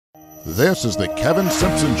This is the Kevin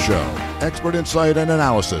Simpson Show, expert insight and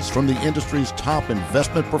analysis from the industry's top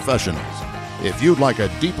investment professionals. If you'd like a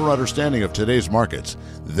deeper understanding of today's markets,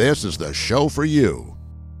 this is the show for you.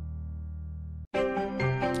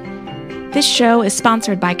 This show is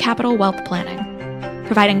sponsored by Capital Wealth Planning,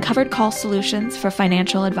 providing covered call solutions for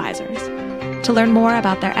financial advisors. To learn more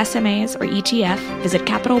about their SMAs or ETF, visit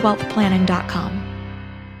capitalwealthplanning.com.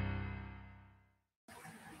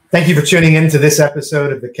 Thank you for tuning in to this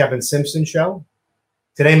episode of the Kevin Simpson Show.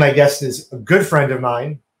 Today, my guest is a good friend of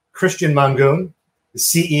mine, Christian Magoon, the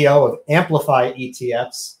CEO of Amplify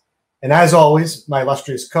ETFs. And as always, my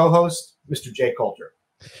illustrious co-host, Mr. Jay Coulter.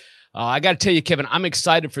 I got to tell you, Kevin, I'm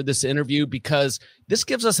excited for this interview because this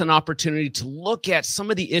gives us an opportunity to look at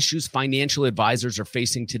some of the issues financial advisors are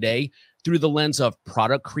facing today through the lens of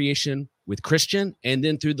product creation with Christian, and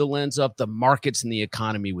then through the lens of the markets and the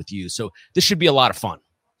economy with you. So this should be a lot of fun.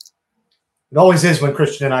 It always is when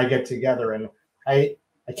Christian and I get together, and I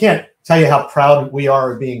can't tell you how proud we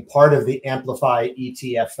are of being part of the Amplify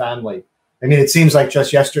ETF family. I mean, it seems like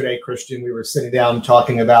just yesterday, Christian, we were sitting down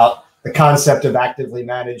talking about the concept of actively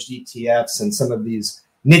managed ETFs and some of these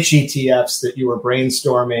niche ETFs that you were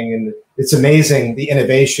brainstorming. And it's amazing the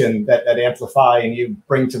innovation that Amplify and you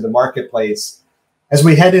bring to the marketplace. As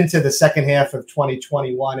we head into the second half of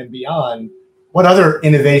 2021 and beyond, what other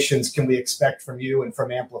innovations can we expect from you and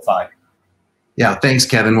from Amplify? Yeah, thanks,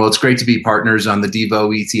 Kevin. Well, it's great to be partners on the Devo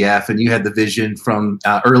ETF, and you had the vision from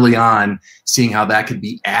early on, seeing how that could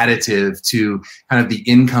be additive to kind of the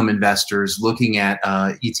income investors looking at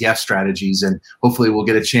ETF strategies, and hopefully we'll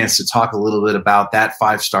get a chance to talk a little bit about that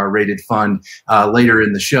 5-star rated fund later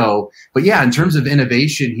in the show. But yeah, in terms of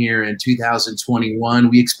innovation here in 2021,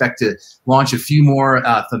 we expect to launch a few more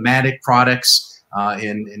thematic products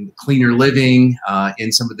in cleaner living,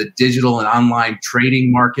 in some of the digital and online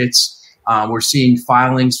trading markets. We're seeing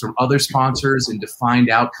filings from other sponsors in defined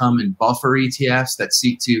outcome and buffer ETFs that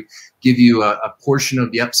seek to give you a portion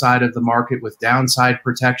of the upside of the market with downside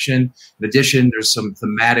protection. In addition, there's some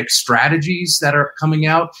thematic strategies that are coming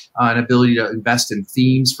out, an ability to invest in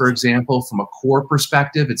themes, for example, from a core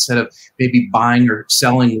perspective, instead of maybe buying or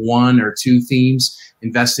selling one or two themes,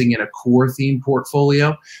 investing in a core theme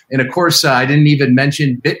portfolio. And of course, I didn't even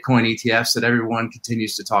mention Bitcoin ETFs that everyone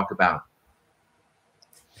continues to talk about.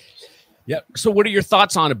 Yeah. So what are your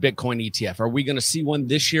thoughts on a Bitcoin ETF? Are we going to see one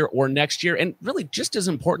this year or next year? And really, just as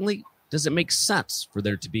importantly, does it make sense for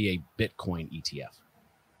there to be a Bitcoin ETF?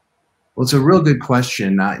 Well, it's a real good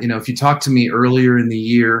question. If you talked to me earlier in the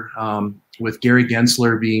year, with Gary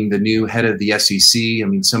Gensler being the new head of the SEC, I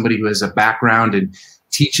mean, somebody who has a background in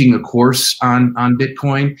teaching a course on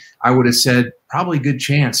Bitcoin, I would have said probably good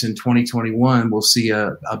chance in 2021 we'll see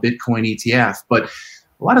a Bitcoin ETF. But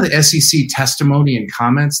a lot of the SEC testimony and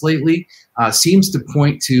comments lately seems to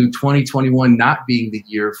point to 2021 not being the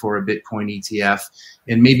year for a Bitcoin ETF,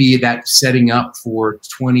 and maybe that setting up for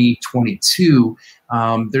 2022.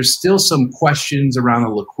 There's still some questions around the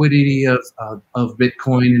liquidity of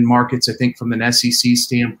Bitcoin in markets, I think, from an SEC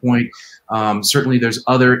standpoint. Certainly, there's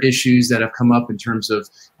other issues that have come up in terms of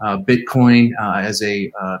Bitcoin as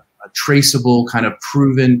a traceable, kind of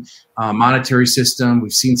proven monetary system.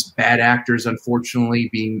 We've seen some bad actors, unfortunately,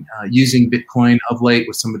 using Bitcoin of late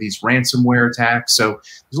with some of these ransomware attacks. So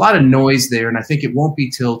there's a lot of noise there, and I think it won't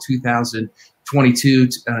be till 2022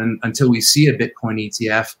 until we see a Bitcoin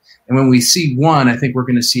ETF. And when we see one, I think we're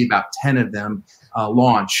going to see about 10 of them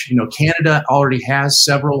launch. Canada already has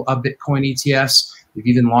several Bitcoin ETFs. They've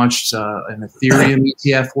even launched an Ethereum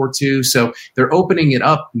ETF or two. So they're opening it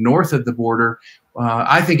up north of the border.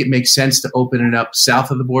 I think it makes sense to open it up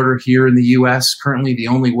south of the border here in the U.S. Currently, the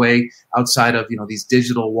only way outside of these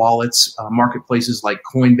digital wallets, marketplaces like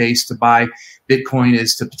Coinbase to buy Bitcoin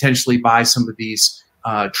is to potentially buy some of these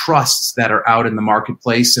trusts that are out in the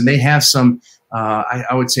marketplace, and they have some,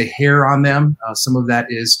 I would say, hair on them. Some of that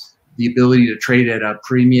is the ability to trade at a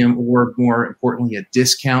premium or, more importantly, a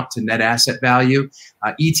discount to net asset value.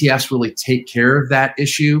 ETFs really take care of that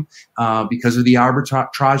issue because of the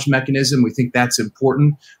arbitrage mechanism. We think that's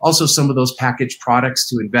important. Also, some of those packaged products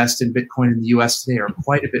to invest in Bitcoin in the U.S. today are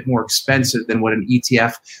quite a bit more expensive than what an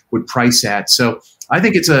ETF would price at. So I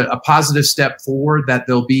think it's a positive step forward that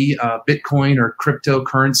there'll be Bitcoin or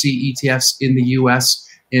cryptocurrency ETFs in the U.S.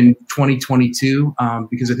 in 2022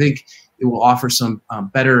 because I think it will offer some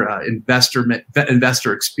better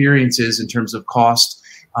investor experiences in terms of cost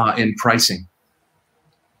and pricing.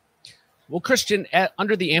 Well, Christian,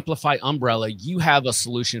 under the Amplify umbrella, you have a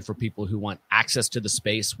solution for people who want access to the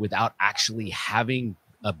space without actually having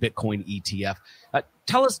a Bitcoin ETF.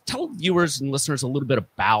 Tell viewers and listeners a little bit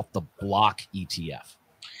about the block ETF.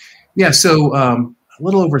 Yeah, so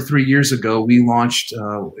little over 3 years ago, we launched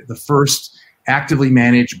the first actively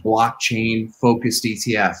managed blockchain-focused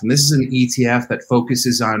ETF. And this is an ETF that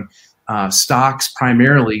focuses on stocks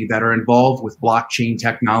primarily that are involved with blockchain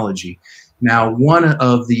technology. Now, one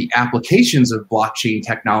of the applications of blockchain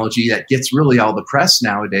technology that gets really all the press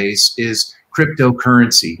nowadays is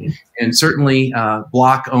cryptocurrency. And certainly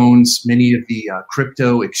Block owns many of the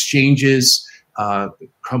crypto exchanges,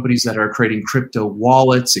 companies that are creating crypto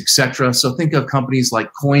wallets, etc. So think of companies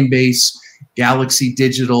like Coinbase, Galaxy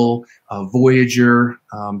Digital, Voyager.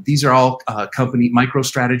 These are all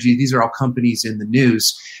MicroStrategy. These are all companies in the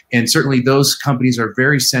news. And certainly those companies are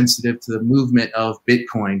very sensitive to the movement of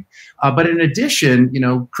Bitcoin. But in addition,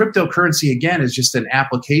 cryptocurrency, again, is just an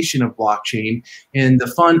application of blockchain. And the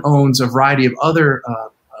fund owns a variety of other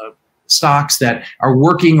stocks that are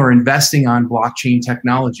working or investing on blockchain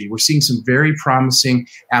technology. We're seeing some very promising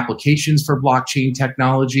applications for blockchain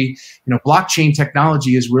technology. Blockchain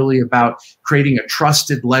technology is really about creating a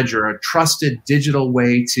trusted ledger, a trusted digital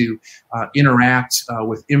way to interact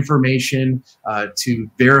with information,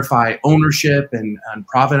 to verify ownership and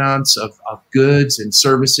provenance of goods and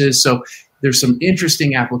services. So there's some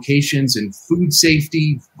interesting applications in food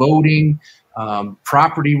safety, voting,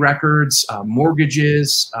 property records,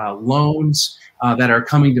 mortgages, loans that are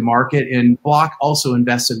coming to market, and Block also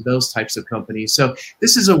invests in those types of companies. So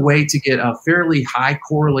this is a way to get a fairly high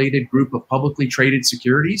correlated group of publicly traded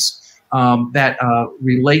securities that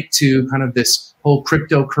relate to kind of this whole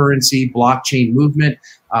cryptocurrency blockchain movement.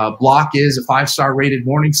 Block is a 5-star rated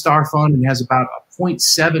Morningstar fund and has about a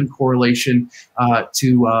 0.7 correlation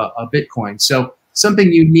to a Bitcoin. So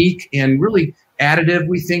something unique and really additive,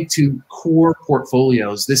 we think, to core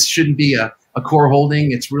portfolios. This shouldn't be a core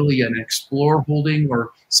holding. It's really an explore holding or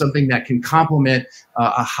something that can complement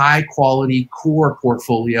a high quality core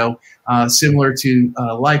portfolio, similar to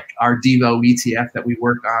like our Devo ETF that we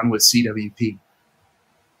work on with CWP.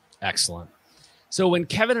 Excellent. So when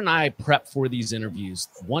Kevin and I prep for these interviews,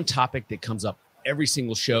 one topic that comes up every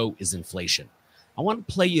single show is inflation. I want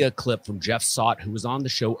to play you a clip from Jeff Sott, who was on the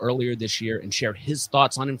show earlier this year, and share his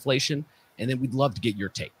thoughts on inflation. And then we'd love to get your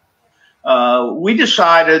take. We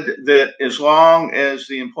decided that as long as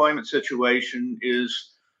the employment situation is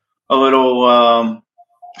a little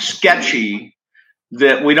sketchy,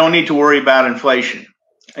 that we don't need to worry about inflation.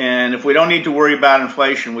 And if we don't need to worry about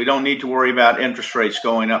inflation, we don't need to worry about interest rates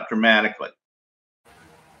going up dramatically.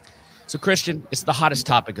 So, Christian, it's the hottest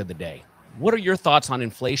topic of the day. What are your thoughts on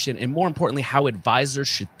inflation, and more importantly, how advisors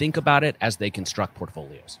should think about it as they construct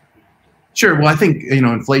portfolios? Sure. Well, I think,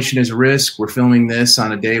 inflation is a risk. We're filming this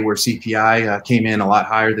on a day where CPI came in a lot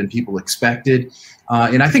higher than people expected.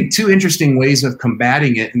 And I think two interesting ways of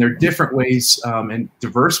combating it, and they're different ways and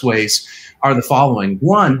diverse ways, are the following.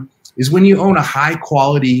 One is when you own a high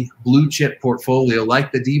quality blue chip portfolio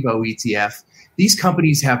like the Devo ETF, these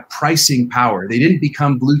companies have pricing power. They didn't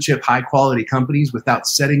become blue chip high quality companies without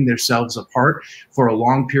setting themselves apart for a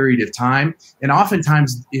long period of time. And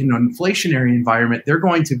oftentimes in an inflationary environment, they're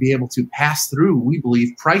going to be able to pass through, we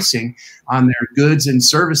believe, pricing on their goods and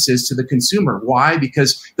services to the consumer. Why?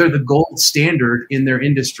 Because they're the gold standard in their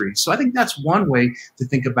industry. So I think that's one way to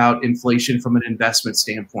think about inflation from an investment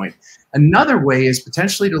standpoint. Another way is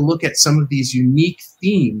potentially to look at some of these unique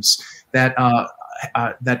themes that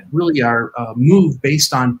really are moved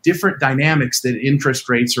based on different dynamics than interest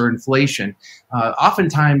rates or inflation.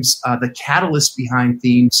 Oftentimes, the catalyst behind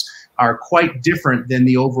themes are quite different than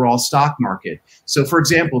the overall stock market. So, for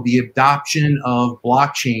example, the adoption of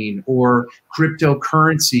blockchain or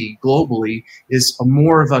cryptocurrency globally is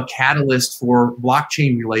more of a catalyst for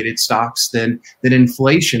blockchain-related stocks than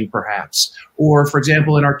inflation, perhaps. Or, for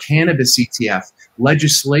example, in our cannabis ETF,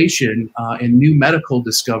 legislation and new medical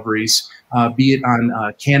discoveries, be it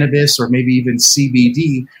on cannabis or maybe even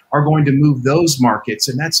CBD, are going to move those markets,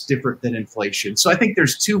 and that's different than inflation. So I think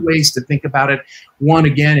there's two ways to think about it. One,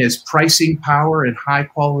 again, is pricing power and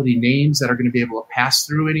high-quality names that are going to be able to pass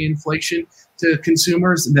through any inflation to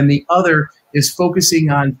consumers. And then the other is focusing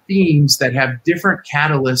on themes that have different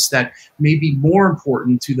catalysts that may be more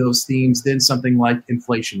important to those themes than something like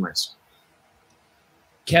inflation risk.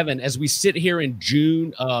 Kevin, as we sit here in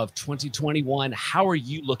June of 2021, how are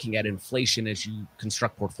you looking at inflation as you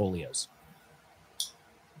construct portfolios?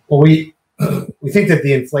 Well, we think that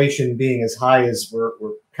the inflation being as high as we're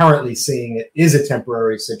currently seeing it is a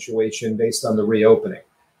temporary situation based on the reopening.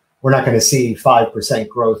 We're not going to see 5%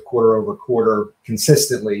 growth quarter over quarter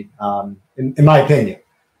consistently, in my opinion.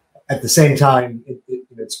 At the same time,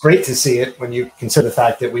 it's great to see it when you consider the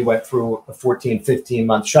fact that we went through a 14,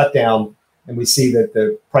 15-month shutdown, and we see that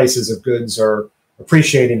the prices of goods are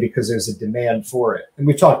appreciating because there's a demand for it. And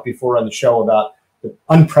we've talked before on the show about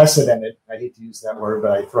unprecedented, I hate to use that word,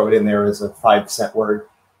 but I throw it in there as a 5-cent word,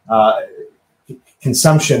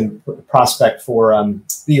 consumption prospect for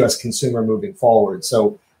the U.S. consumer moving forward.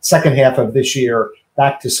 So second half of this year,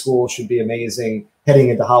 back to school should be amazing. Heading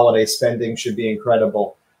into holiday spending should be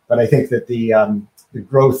incredible. But I think that the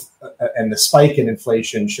growth and the spike in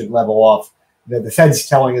inflation should level off. The Fed's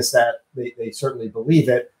telling us that. They certainly believe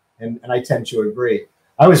it, and I tend to agree.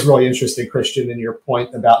 I was really interested, Christian, in your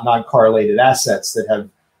point about non-correlated assets that have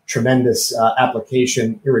tremendous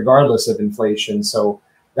application irregardless of inflation. So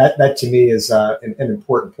that to me is an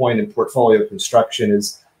important point in portfolio construction,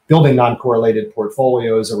 is building non-correlated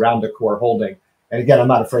portfolios around a core holding. And again, I'm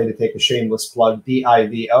not afraid to take a shameless plug,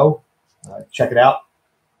 DIVO. Check it out.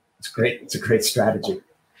 It's great. It's a great strategy.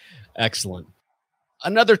 Excellent.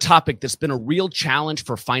 Another topic that's been a real challenge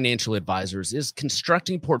for financial advisors is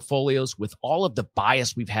constructing portfolios with all of the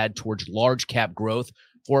bias we've had towards large cap growth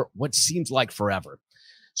for what seems like forever.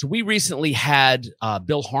 So we recently had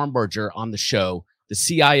Bill Harmberger on the show, the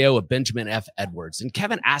CIO of Benjamin F. Edwards, and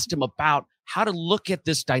Kevin asked him about how to look at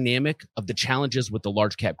this dynamic of the challenges with the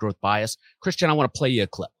large cap growth bias. Christian, I want to play you a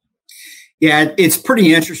clip. Yeah, it's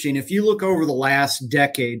pretty interesting. If you look over the last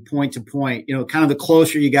decade, point to point, kind of the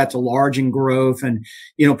closer you got to large and growth and,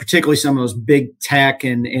 particularly some of those big tech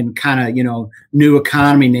and kind of, new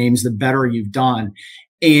economy names, the better you've done.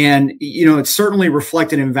 And, it's certainly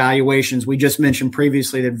reflected in valuations. We just mentioned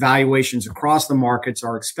previously that valuations across the markets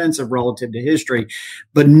are expensive relative to history,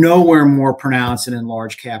 but nowhere more pronounced than in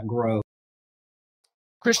large cap growth.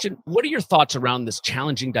 Christian, what are your thoughts around this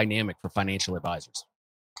challenging dynamic for financial advisors?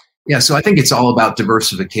 Yeah, so I think it's all about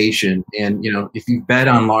diversification. And, if you bet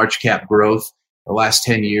on large cap growth the last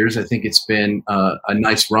 10 years, I think it's been a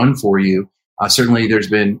nice run for you. Certainly, there's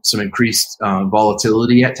been some increased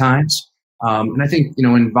volatility at times. And I think,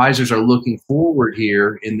 when advisors are looking forward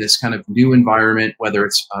here in this kind of new environment, whether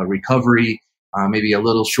it's recovery, maybe a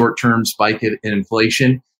little short-term spike in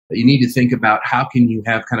inflation, that you need to think about how can you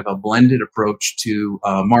have kind of a blended approach to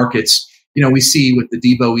markets. We see with the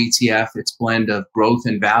DIVO ETF, its blend of growth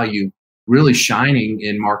and value really shining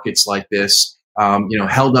in markets like this,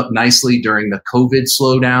 held up nicely during the COVID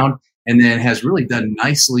slowdown, and then has really done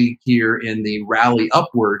nicely here in the rally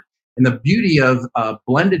upward. And the beauty of a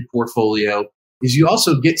blended portfolio is you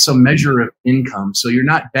also get some measure of income. So you're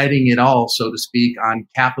not betting it all, so to speak, on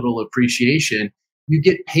capital appreciation. You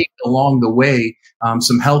get paid along the way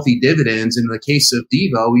some healthy dividends. In the case of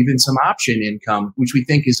DIVO, even some option income, which we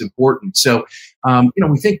think is important. So,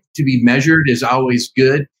 we think to be measured is always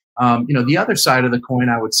good. The other side of the coin,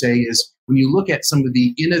 I would say, is when you look at some of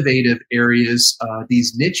the innovative areas,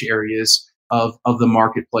 these niche areas of the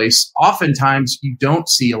marketplace, oftentimes you don't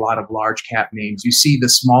see a lot of large cap names. You see the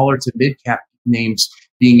smaller to mid cap names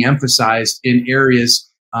being emphasized in areas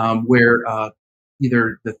where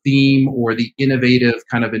either the theme or the innovative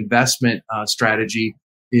kind of investment strategy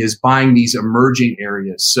is buying these emerging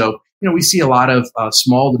areas. So, we see a lot of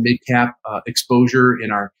small to mid cap exposure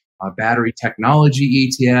in our battery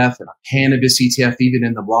technology ETF and our cannabis ETF, even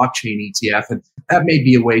in the blockchain ETF. And that may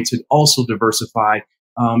be a way to also diversify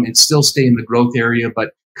and still stay in the growth area,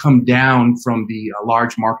 but come down from the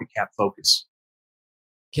large market cap focus.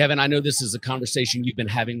 Kevin, I know this is a conversation you've been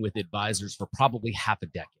having with advisors for probably half a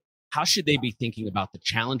decade. How should they be thinking about the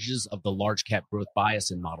challenges of the large cap growth bias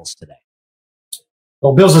in models today?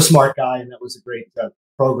 Well, Bill's a smart guy, and that was a great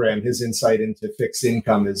program. His insight into fixed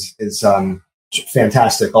income is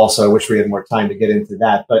fantastic. Also, I wish we had more time to get into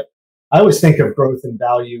that. But I always think of growth and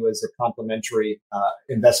value as a complementary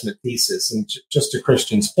investment thesis. And just to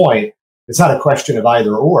Christian's point, it's not a question of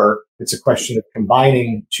either or. It's a question of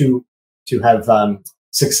combining to have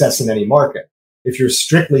success in any market. If you're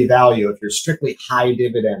strictly value, if you're strictly high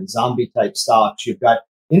dividend, zombie type stocks, you've got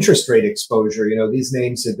interest rate exposure. These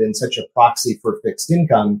names have been such a proxy for fixed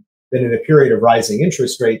income that in a period of rising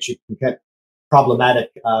interest rates, you can get problematic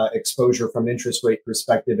exposure from interest rate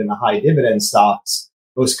perspective in the high dividend stocks.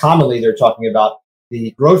 Most commonly, they're talking about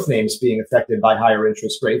the growth names being affected by higher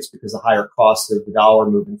interest rates because of higher cost of the dollar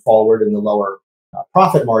moving forward and the lower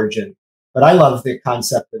profit margin. But I love the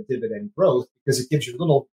concept of dividend growth because it gives you a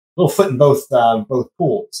little foot in both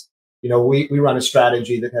pools. We run a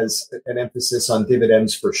strategy that has an emphasis on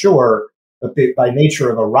dividends for sure, but by nature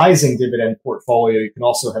of a rising dividend portfolio, you can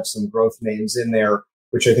also have some growth names in there,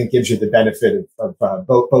 which I think gives you the benefit of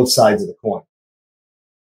both sides of the coin.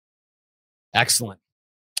 Excellent.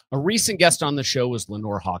 A recent guest on the show was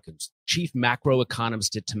Lenore Hawkins, chief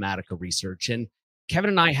macroeconomist at Tematica Research, and Kevin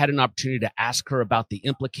and I had an opportunity to ask her about the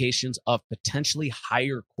implications of potentially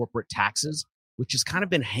higher corporate taxes, which has kind of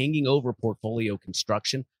been hanging over portfolio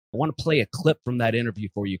construction I want to play a clip from that interview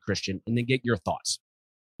for you, Christian, and then get your thoughts.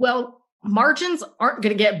 Well, margins aren't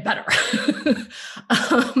going to get better.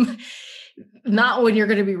 Not when you're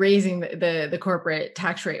going to be raising the corporate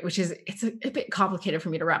tax rate, which is it's a bit complicated for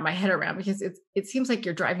me to wrap my head around, because it seems like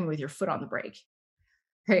you're driving with your foot on the brake.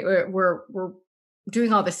 Right? We're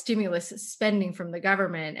doing all the stimulus spending from the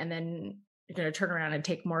government, and then you're going to turn around and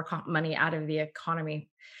take more money out of the economy.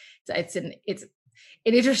 It's an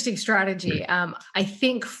interesting strategy. I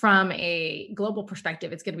think from a global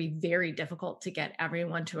perspective, it's going to be very difficult to get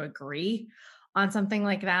everyone to agree on something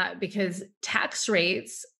like that, because tax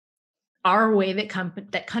rates are a way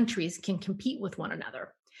that countries can compete with one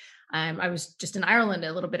another. I was just in Ireland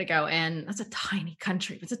a little bit ago, and that's a tiny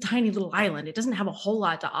country. It's a tiny little island. It doesn't have a whole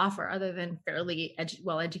lot to offer other than fairly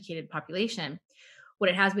well-educated population. What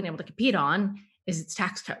it has been able to compete on is its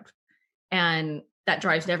tax code. And that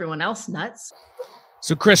drives everyone else nuts.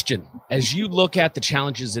 So, Christian, as you look at the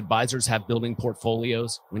challenges advisors have building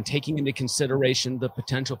portfolios, when taking into consideration the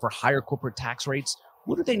potential for higher corporate tax rates,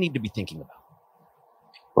 what do they need to be thinking about?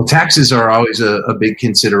 Well, taxes are always a big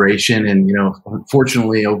consideration. And,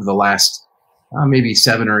 unfortunately, over the last maybe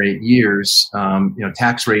 7 or 8 years,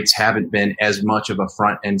 tax rates haven't been as much of a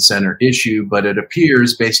front and center issue, but it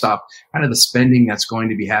appears based off kind of the spending that's going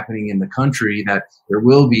to be happening in the country that there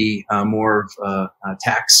will be more of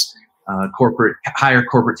higher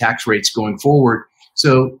corporate tax rates going forward.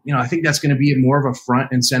 So, I think that's going to be more of a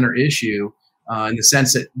front and center issue in the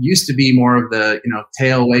sense that it used to be more of the,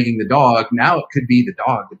 tail wagging the dog. Now it could be the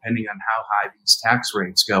dog, depending on how high these tax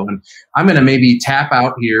rates go. And I'm going to maybe tap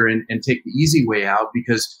out here and take the easy way out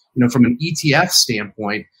because, from an ETF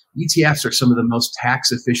standpoint, ETFs are some of the most tax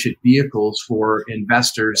efficient vehicles for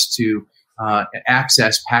investors to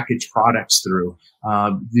access packaged products through.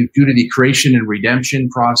 Due to the creation and redemption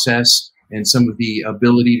process and some of the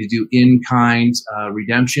ability to do in-kind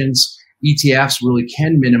redemptions, ETFs really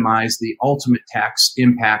can minimize the ultimate tax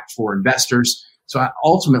impact for investors. So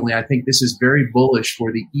ultimately, I think this is very bullish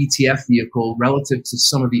for the ETF vehicle relative to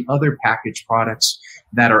some of the other packaged products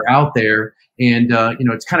that are out there. And,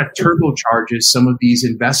 it kind of turbocharges some of these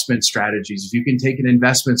investment strategies. If you can take an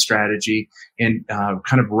investment strategy and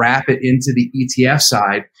kind of wrap it into the ETF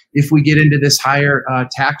side, if we get into this higher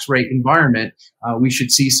tax rate environment, we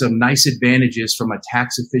should see some nice advantages from a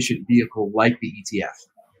tax efficient vehicle like the ETF.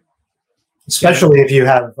 Especially if you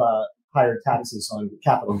have higher taxes on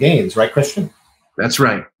capital gains, right, Christian? That's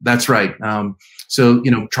right. So,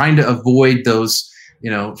 trying to avoid those,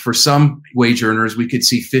 for some wage earners, we could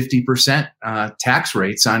see 50% tax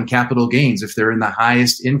rates on capital gains if they're in the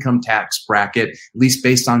highest income tax bracket, at least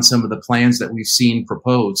based on some of the plans that we've seen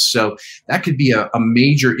proposed. So that could be a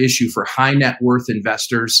major issue for high net worth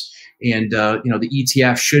investors. And, the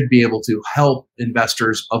ETF should be able to help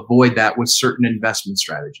investors avoid that with certain investment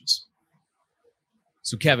strategies.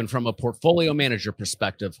 So, Kevin, from a portfolio manager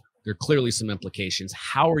perspective, there are clearly some implications.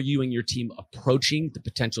 How are you and your team approaching the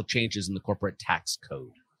potential changes in the corporate tax code?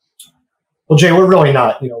 Well, Jay, we're really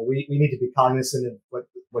not. We need to be cognizant of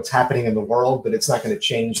what's happening in the world, but it's not going to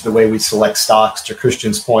change the way we select stocks. To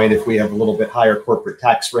Christian's point, if we have a little bit higher corporate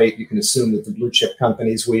tax rate, you can assume that the blue chip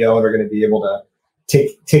companies we own are going to be able to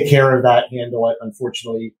take care of that, handle it.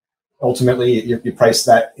 Unfortunately, ultimately, you price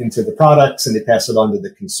that into the products and they pass it on to the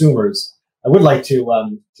consumers. I would like to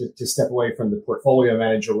step away from the portfolio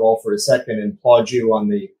manager role for a second and applaud you on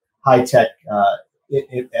the high-tech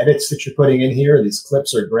edits that you're putting in here. These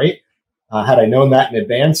clips are great. Had I known that in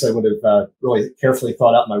advance, I would have really carefully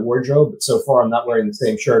thought out my wardrobe. But so far, I'm not wearing the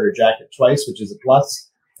same shirt or jacket twice, which is a plus.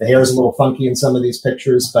 The hair is a little funky in some of these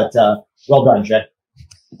pictures, but well done, Jay.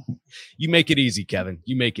 You make it easy, Kevin.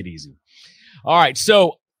 You make it easy. All right,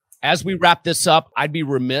 so as we wrap this up, I'd be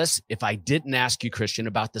remiss if I didn't ask you, Christian,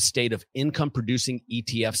 about the state of income-producing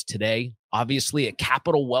ETFs today. Obviously, at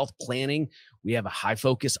Capital Wealth Planning, we have a high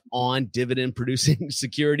focus on dividend-producing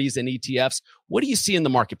securities and ETFs. What do you see in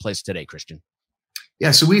the marketplace today, Christian?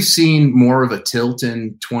 Yeah, so we've seen more of a tilt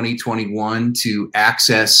in 2021 to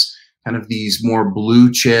access kind of these more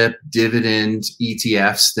blue chip dividend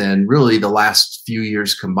ETFs than really the last few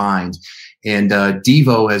years combined. And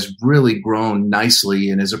Devo has really grown nicely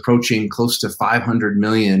and is approaching close to 500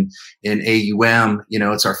 million in AUM.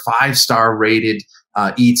 It's our 5-star rated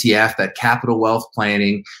ETF that Capital Wealth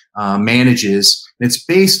Planning manages. It's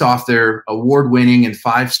based off their award-winning and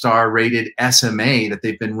 5-star rated SMA that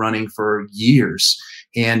they've been running for years.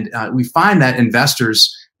 And we find that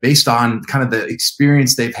investors, based on kind of the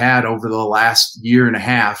experience they've had over the last year and a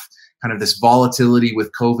half, kind of this volatility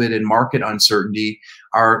with COVID and market uncertainty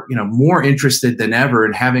are, more interested than ever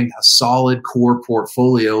in having a solid core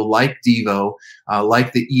portfolio like Devo,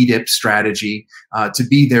 like the EDIP strategy, to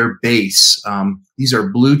be their base. These are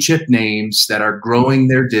blue chip names that are growing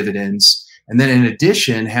their dividends. And then in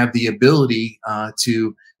addition, have the ability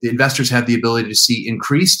the investors have the ability to see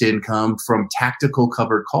increased income from tactical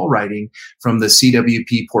covered call writing from the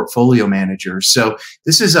CWP portfolio managers. So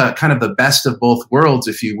this is a kind of the best of both worlds,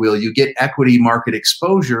 if you will. You get equity market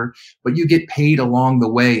exposure, but you get paid along the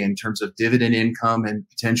way in terms of dividend income and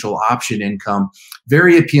potential option income.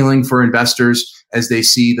 Very appealing for investors as they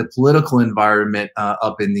see the political environment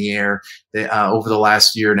up in the air over the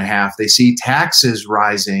last year and a half. They see taxes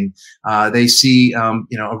rising. They see a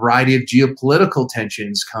variety of geopolitical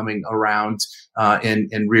tensions coming around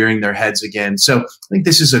and rearing their heads again. So I think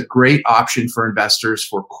this is a great option for investors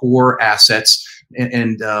for core assets.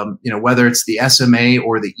 And whether it's the SMA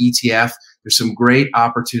or the ETF, there's some great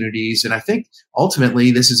opportunities. And I think ultimately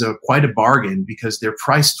this is quite a bargain because they're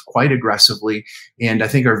priced quite aggressively and I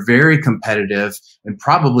think are very competitive and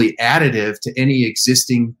probably additive to any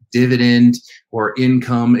existing dividend or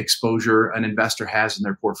income exposure an investor has in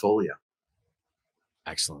their portfolio.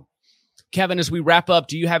 Excellent. Kevin, as we wrap up,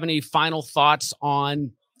 do you have any final thoughts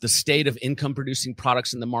on the state of income producing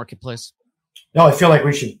products in the marketplace? No, I feel like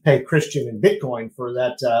we should pay Christian in Bitcoin for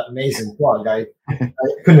that amazing plug. I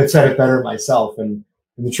couldn't have said it better myself. And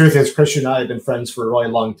the truth is, Christian and I have been friends for a really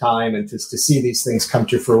long time. And to see these things come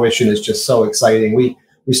to fruition is just so exciting. We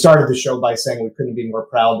started the show by saying we couldn't be more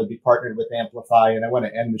proud to be partnered with Amplify. And I want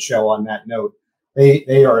to end the show on that note.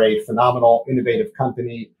 They are a phenomenal, innovative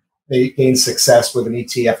company. They gained success with an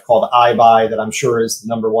ETF called iBuy that I'm sure is the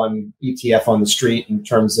number one ETF on the street in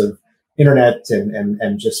terms of internet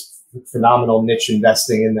and just phenomenal niche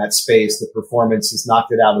investing in that space. The performance has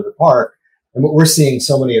knocked it out of the park. And what we're seeing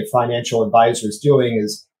so many of financial advisors doing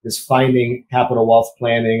is finding capital wealth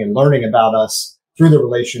planning and learning about us through the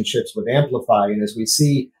relationships with Amplify. And as we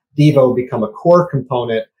see Devo become a core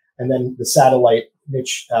component and then the satellite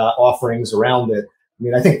niche offerings around it, I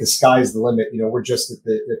mean, I think the sky's the limit. We're just at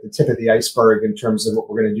the tip of the iceberg in terms of what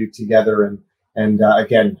we're going to do together. And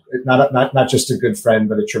again, not just a good friend,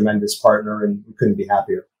 but a tremendous partner. And we couldn't be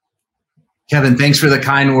happier. Kevin, thanks for the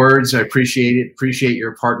kind words. I appreciate it. Appreciate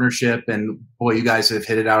your partnership. And boy, you guys have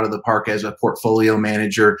hit it out of the park as a portfolio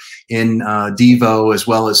manager in Devo, as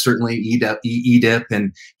well as certainly EDIP.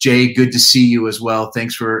 And Jay, good to see you as well.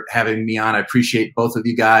 Thanks for having me on. I appreciate both of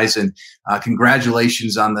you guys. And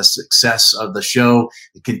congratulations on the success of the show.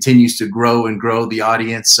 It continues to grow and grow the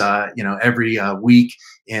audience, every week.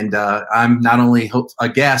 And I'm not only a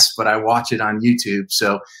guest, but I watch it on YouTube.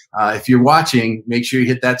 So if you're watching, make sure you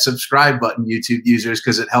hit that subscribe button, YouTube users,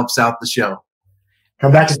 because it helps out the show.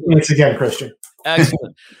 Come back to Phoenix again, Christian.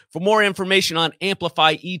 Excellent. For more information on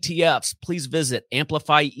Amplify ETFs, please visit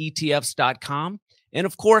amplifyetfs.com. And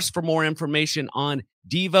of course, for more information on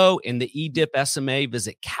Devo and the EDIP SMA,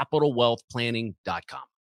 visit capitalwealthplanning.com.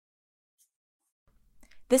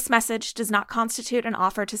 This message does not constitute an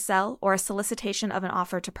offer to sell or a solicitation of an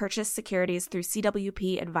offer to purchase securities through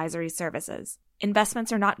CWP Advisory Services.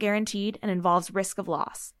 Investments are not guaranteed and involves risk of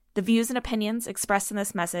loss. The views and opinions expressed in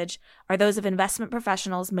this message are those of investment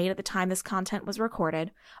professionals made at the time this content was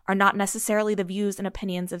recorded, are not necessarily the views and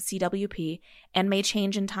opinions of CWP, and may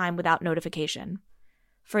change in time without notification.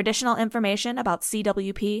 For additional information about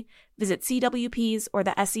CWP, visit CWP's or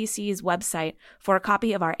the SEC's website for a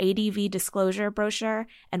copy of our ADV disclosure brochure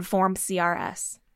and Form CRS.